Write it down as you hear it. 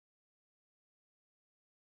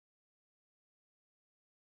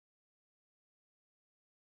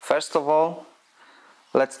First of all,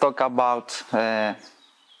 let's talk about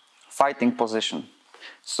fighting position.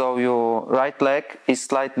 So your right leg is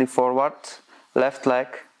slightly forward, left leg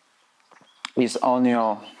is on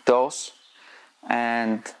your toes,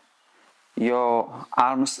 and your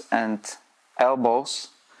arms and elbows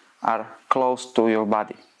are close to your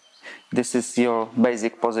body. This is your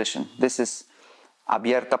basic position. This is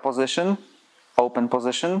abierta position, open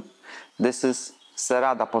position. This is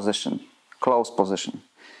cerrada position, closed position.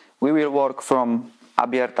 We will work from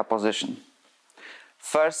abierta position.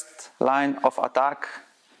 First line of attack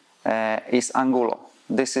is angulo.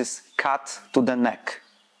 This is cut to the neck,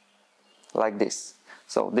 like this.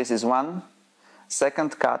 So this is one.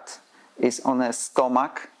 Second cut is on a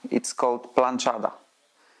stomach. It's called planchada.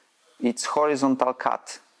 It's horizontal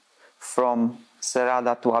cut from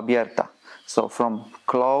cerrada to abierta. So from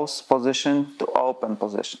closed position to open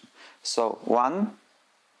position. So 1,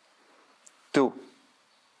 2.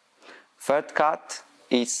 Third cut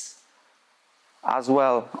is as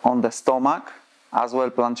well on the stomach, as well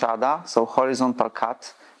planchada, so horizontal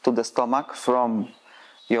cut to the stomach from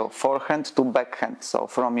your forehand to backhand. So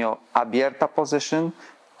from your abierta position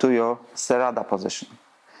to your cerrada position.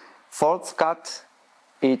 Fourth cut,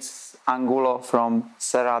 it's angulo from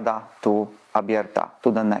cerrada to abierta,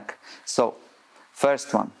 to the neck. So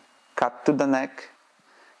first one, cut to the neck,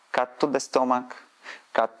 cut to the stomach,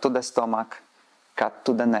 cut to the stomach, cut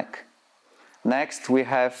to the neck. Next we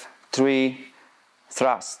have 3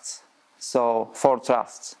 thrusts, so 4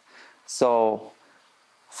 thrusts. So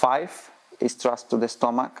 5 is thrust to the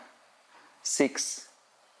stomach, 6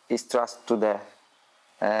 is thrust to the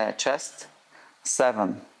chest,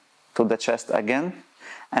 7 to the chest again,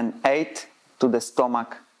 and 8 to the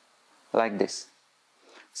stomach, like this.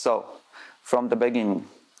 So from the beginning,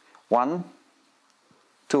 1,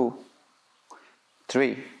 2,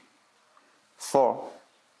 3, 4,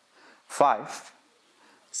 5,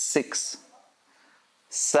 6,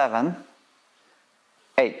 7,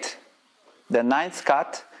 8. The 9th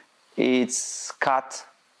cut is cut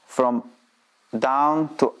from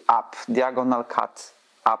down to up, diagonal cut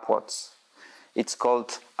upwards. It's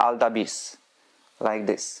called aldabis, like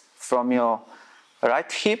this. From your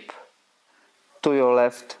right hip to your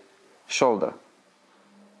left shoulder.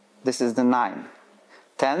 This is the 9.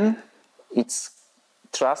 10, it's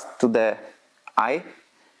thrust to the eye.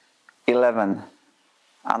 11,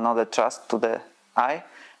 another thrust to the eye.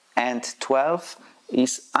 And 12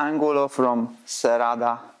 is angulo from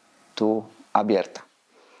cerrada to abierta.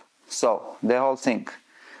 So the whole thing.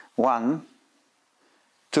 1,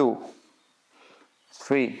 2,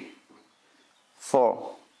 3,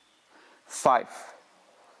 4, 5,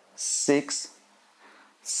 6,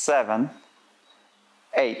 7,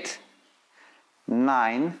 8,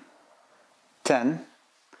 9, 10,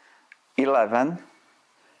 11,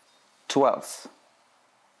 12.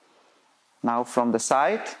 Now from the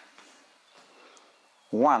side,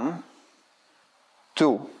 1,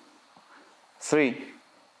 2, 3,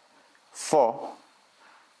 4,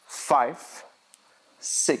 5,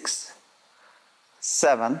 6,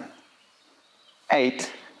 7,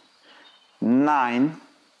 8, 9,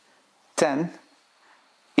 10,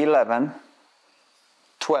 11,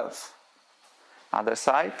 12. Other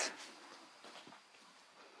side,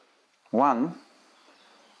 1,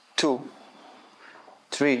 2,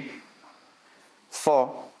 3,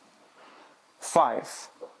 4, 5,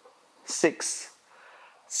 6,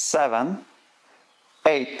 7,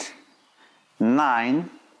 8, 9,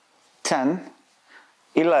 10,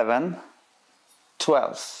 11,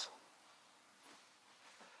 12.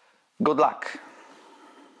 Good luck.